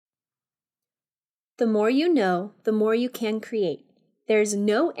The more you know, the more you can create. There's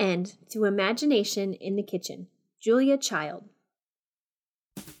no end to imagination in the kitchen. Julia Child.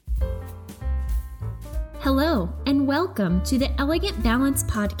 Hello, and welcome to the Elegant Balance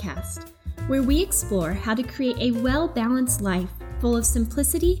Podcast, where we explore how to create a well-balanced life full of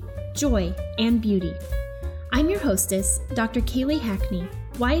simplicity, joy, and beauty. I'm your hostess, Dr. Kaylee Hackney,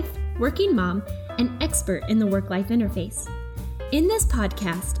 wife, working mom, and expert in the work-life interface. In this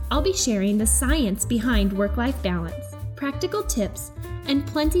podcast, I'll be sharing the science behind work-life balance, practical tips, and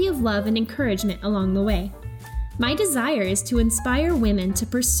plenty of love and encouragement along the way. My desire is to inspire women to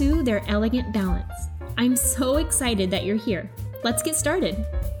pursue their elegant balance. I'm so excited that you're here. Let's get started.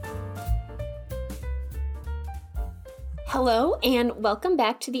 Hello, and welcome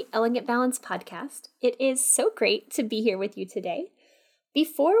back to the Elegant Balance Podcast. It is so great to be here with you today.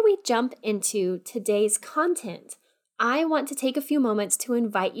 Before we jump into today's content, I want to take a few moments to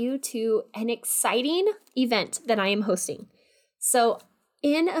invite you to an exciting event that I am hosting. So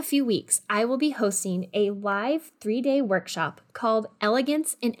in a few weeks, I will be hosting a live 3-day workshop called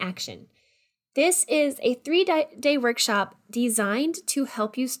Elegance in Action. This is a 3-day workshop designed to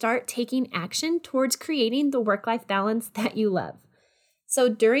help you start taking action towards creating the work-life balance that you love. So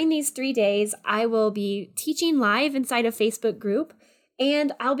during these 3 days, I will be teaching live inside a Facebook group,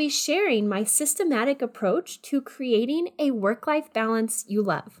 and I'll be sharing my systematic approach to creating a work-life balance you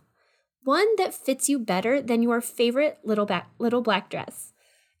love. One that fits you better than your favorite little black dress.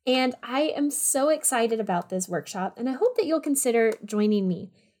 And I am so excited about this workshop, and I hope that you'll consider joining me.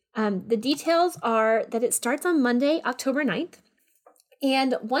 The details are that it starts on Monday, October 9th.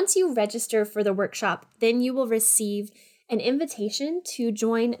 And once you register for the workshop, then you will receive an invitation to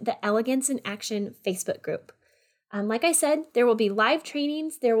join the Elegance in Action Facebook group. Like I said, there will be live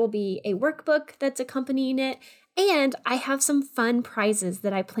trainings, there will be a workbook that's accompanying it, and I have some fun prizes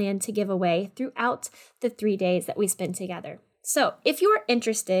that I plan to give away throughout the 3 days that we spend together. So if you are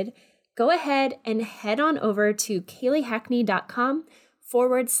interested, go ahead and head on over to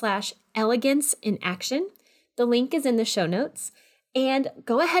kayleehackney.com/elegance in action. The link is in the show notes. And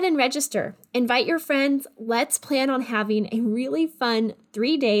go ahead and register. Invite your friends. Let's plan on having a really fun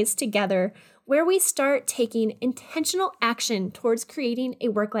 3 days together where we start taking intentional action towards creating a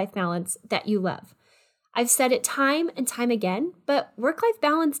work-life balance that you love. I've said it time and time again, but work-life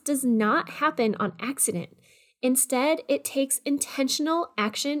balance does not happen on accident. Instead, it takes intentional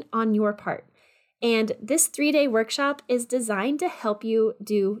action on your part. And this 3-day workshop is designed to help you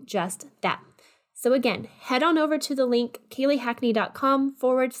do just that. So again, head on over to the link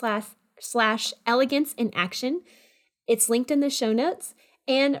kayleehackney.com/elegance in action. It's linked in the show notes,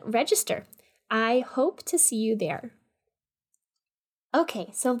 and register. I hope to see you there. Okay,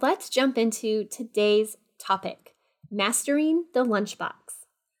 so let's jump into today's topic, mastering the lunchbox.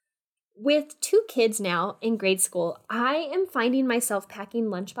 With 2 kids now in grade school, I am finding myself packing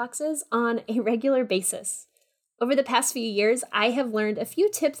lunchboxes on a regular basis. Over the past few years, I have learned a few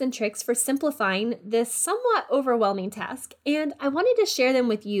tips and tricks for simplifying this somewhat overwhelming task, and I wanted to share them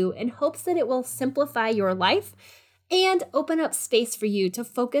with you in hopes that it will simplify your life and open up space for you to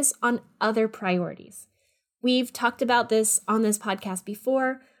focus on other priorities. We've talked about this on this podcast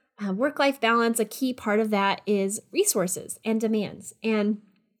before. Work-life balance, a key part of that is resources and demands. And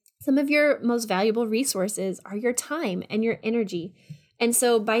some of your most valuable resources are your time and your energy. And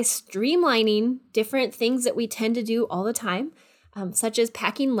so by streamlining different things that we tend to do all the time, such as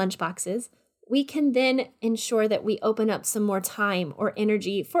packing lunchboxes, we can then ensure that we open up some more time or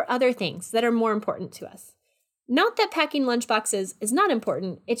energy for other things that are more important to us. Not that packing lunchboxes is not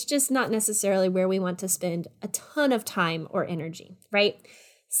important, it's just not necessarily where we want to spend a ton of time or energy, right?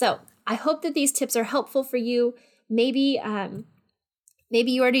 So I hope that these tips are helpful for you. Maybe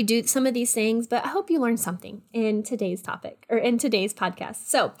you already do some of these things, but I hope you learned something in today's topic or in today's podcast.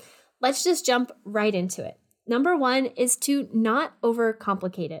 So let's just jump right into it. Number 1 is to not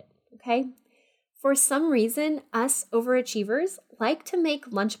overcomplicate it, okay? For some reason, us overachievers like to make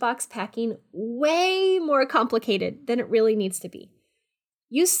lunchbox packing way more complicated than it really needs to be.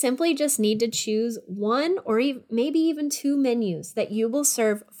 You simply just need to choose 1 or maybe even 2 menus that you will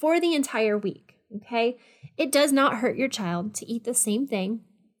serve for the entire week, okay? It does not hurt your child to eat the same thing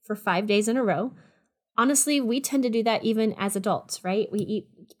for 5 days in a row. Honestly, we tend to do that even as adults, right? We eat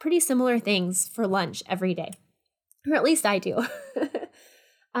pretty similar things for lunch every day, or at least I do.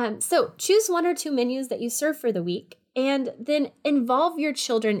 So choose 1 or 2 menus that you serve for the week, and then involve your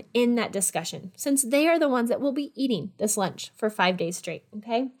children in that discussion, since they are the ones that will be eating this lunch for 5 days straight,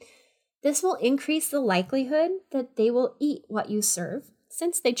 okay? This will increase the likelihood that they will eat what you serve,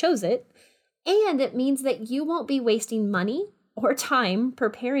 since they chose it, and it means that you won't be wasting money or time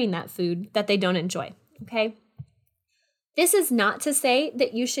preparing that food that they don't enjoy, okay? This is not to say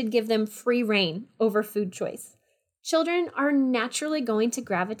that you should give them free rein over food choice. Children are naturally going to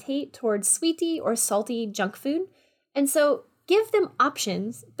gravitate towards sweetie or salty junk food, and so give them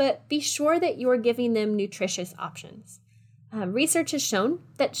options, but be sure that you are giving them nutritious options. Research has shown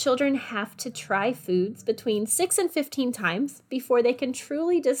that children have to try foods between 6 and 15 times before they can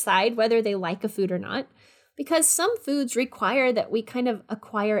truly decide whether they like a food or not, because some foods require that we kind of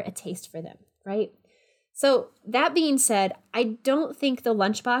acquire a taste for them, right? So that being said, I don't think the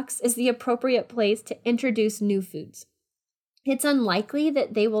lunchbox is the appropriate place to introduce new foods. It's unlikely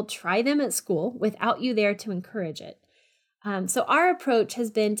that they will try them at school without you there to encourage it. So our approach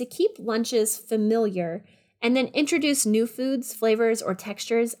has been to keep lunches familiar and then introduce new foods, flavors, or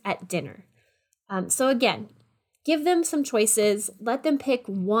textures at dinner. So again, give them some choices, let them pick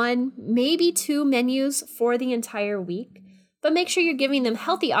 1, maybe 2 menus for the entire week, but make sure you're giving them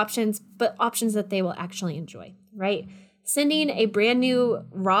healthy options, but options that they will actually enjoy, right? Sending a brand new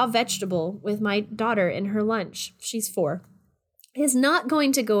raw vegetable with my daughter in her lunch, she's 4, is not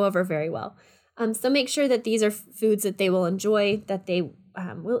going to go over very well. So make sure that these are foods that they will enjoy, that they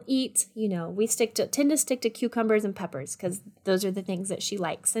will eat. We tend to stick to cucumbers and peppers because those are the things that she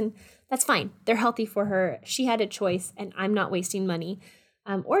likes, and that's fine. They're healthy for her. She had a choice, and I'm not wasting money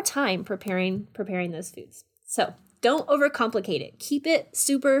or time preparing those foods. So don't overcomplicate it. Keep it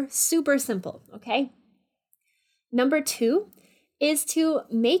super, super simple, okay? Number 2 is to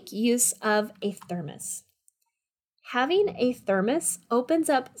make use of a thermos. Having a thermos opens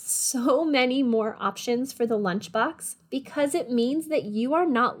up so many more options for the lunchbox because it means that you are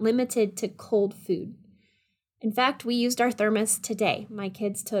not limited to cold food. In fact, we used our thermos today. My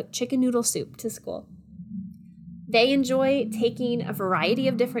kids took chicken noodle soup to school. They enjoy taking a variety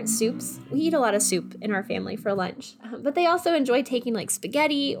of different soups. We eat a lot of soup in our family for lunch, but they also enjoy taking like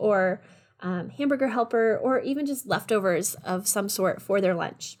spaghetti or hamburger helper or even just leftovers of some sort for their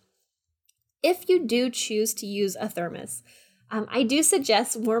lunch. If you do choose to use a thermos, I do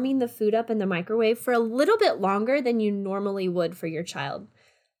suggest warming the food up in the microwave for a little bit longer than you normally would for your child.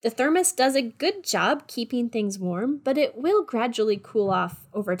 The thermos does a good job keeping things warm, but it will gradually cool off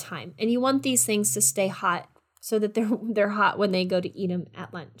over time. And you want these things to stay hot so that they're hot when they go to eat them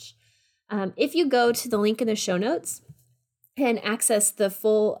at lunch. If you go to the link in the show notes and access the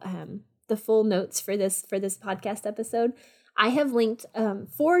full notes for this podcast episode, I have linked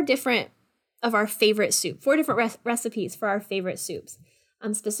 4 different of our favorite soup, 4 different recipes for our favorite soups,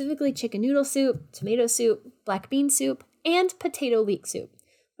 specifically chicken noodle soup, tomato soup, black bean soup, and potato leek soup,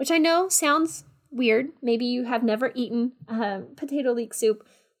 which I know sounds weird. Maybe you have never eaten potato leek soup,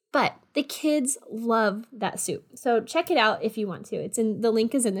 but the kids love that soup. So check it out if you want to. The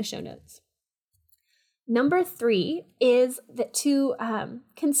link is in the show notes. Number 3 is to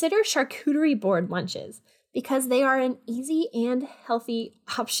consider charcuterie board lunches because they are an easy and healthy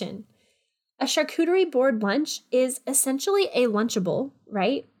option. A charcuterie board lunch is essentially a Lunchable,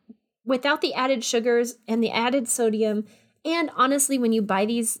 right? Without the added sugars and the added sodium. And honestly, when you buy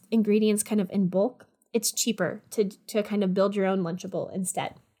these ingredients kind of in bulk, it's cheaper to kind of build your own Lunchable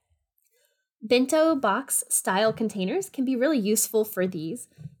instead. Bento box style containers can be really useful for these.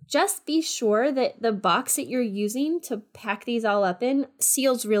 Just be sure that the box that you're using to pack these all up in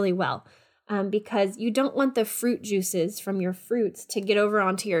seals really well. Because you don't want the fruit juices from your fruits to get over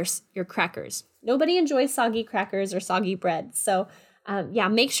onto your crackers. Nobody enjoys soggy crackers or soggy bread. So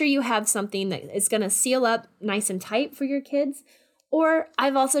make sure you have something that is going to seal up nice and tight for your kids. Or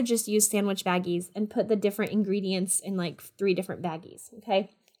I've also just used sandwich baggies and put the different ingredients in like 3 different baggies, okay?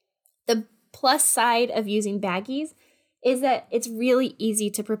 The plus side of using baggies is that it's really easy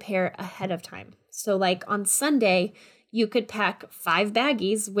to prepare ahead of time. So like on Sunday, you could pack 5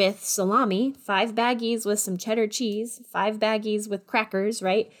 baggies with salami, 5 baggies with some cheddar cheese, 5 baggies with crackers,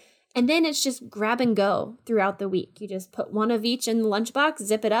 right? And then it's just grab and go throughout the week. You just put 1 of each in the lunchbox,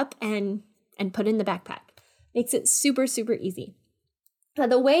 zip it up, and put in the backpack. Makes it super, super easy. Now,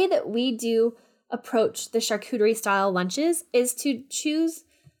 the way that we do approach the charcuterie style lunches is to choose,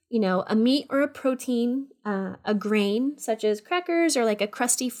 a meat or a protein, a grain such as crackers or like a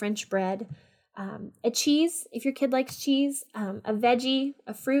crusty French bread, a cheese, if your kid likes cheese, a veggie,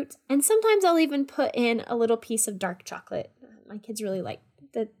 a fruit, and sometimes I'll even put in a little piece of dark chocolate. My kids really like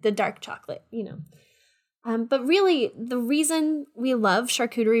the dark chocolate, But really, the reason we love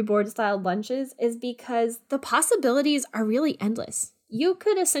charcuterie board style lunches is because the possibilities are really endless. You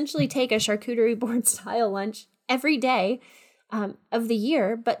could essentially take a charcuterie board style lunch every day of the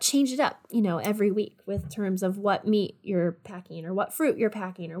year, but change it up, every week with terms of what meat you're packing or what fruit you're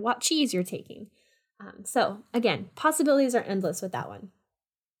packing or what cheese you're taking. So again, possibilities are endless with that one.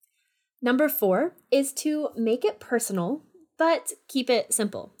 Number 4 is to make it personal, but keep it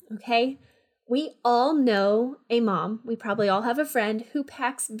simple, okay? We all know a mom, we probably all have a friend who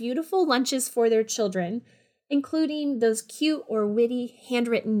packs beautiful lunches for their children, including those cute or witty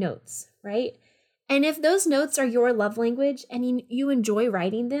handwritten notes, right? And if those notes are your love language and you enjoy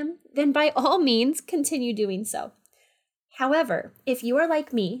writing them, then by all means, continue doing so. However, if you are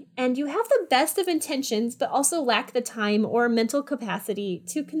like me and you have the best of intentions but also lack the time or mental capacity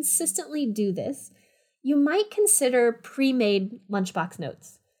to consistently do this, you might consider pre-made lunchbox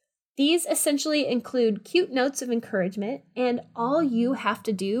notes. These essentially include cute notes of encouragement, and all you have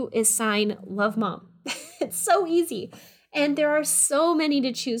to do is sign Love Mom. It's so easy, and there are so many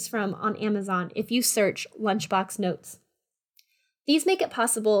to choose from on Amazon if you search lunchbox notes. These make it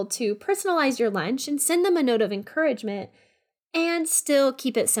possible to personalize your lunch and send them a note of encouragement and still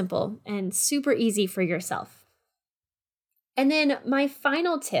keep it simple and super easy for yourself. And then my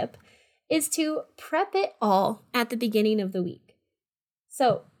final tip is to prep it all at the beginning of the week.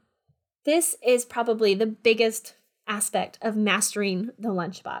 So this is probably the biggest aspect of mastering the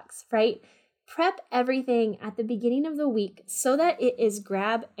lunchbox, right? Prep everything at the beginning of the week so that it is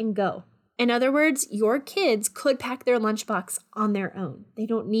grab and go. In other words, your kids could pack their lunchbox on their own. They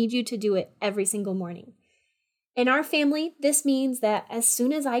don't need you to do it every single morning. In our family, this means that as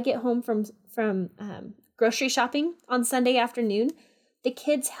soon as I get home from grocery shopping on Sunday afternoon, the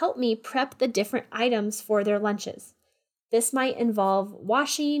kids help me prep the different items for their lunches. This might involve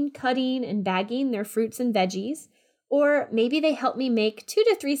washing, cutting, and bagging their fruits and veggies, or maybe they help me make 2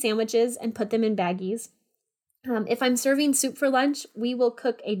 to 3 sandwiches and put them in baggies. If I'm serving soup for lunch, we will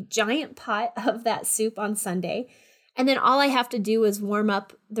cook a giant pot of that soup on Sunday. And then all I have to do is warm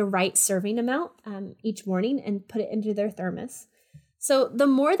up the right serving amount each morning and put it into their thermos. So the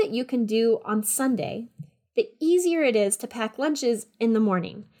more that you can do on Sunday, the easier it is to pack lunches in the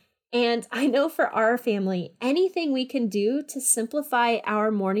morning. And I know for our family, anything we can do to simplify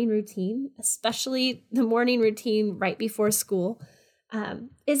our morning routine, especially the morning routine right before school,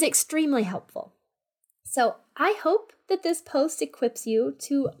 is extremely helpful. So I hope that this post equips you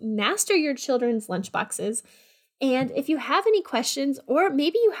to master your children's lunchboxes. And if you have any questions, or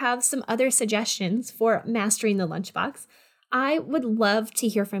maybe you have some other suggestions for mastering the lunchbox, I would love to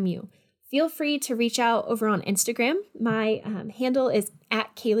hear from you. Feel free to reach out over on Instagram. My handle is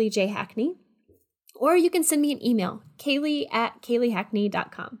 @KayleeJHackney, or you can send me an email,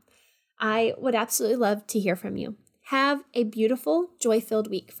 kaylee@kayleehackney.com. I would absolutely love to hear from you. Have a beautiful, joy-filled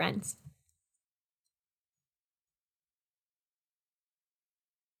week, friends.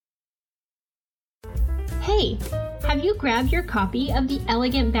 Hey, have you grabbed your copy of the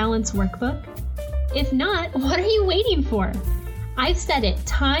Elegant Balance Workbook? If not, what are you waiting for? I've said it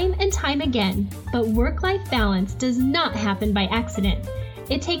time and time again, but work-life balance does not happen by accident.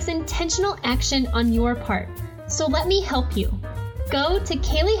 It takes intentional action on your part, so let me help you. Go to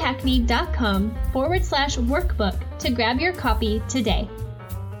kayleehackney.com/workbook to grab your copy today.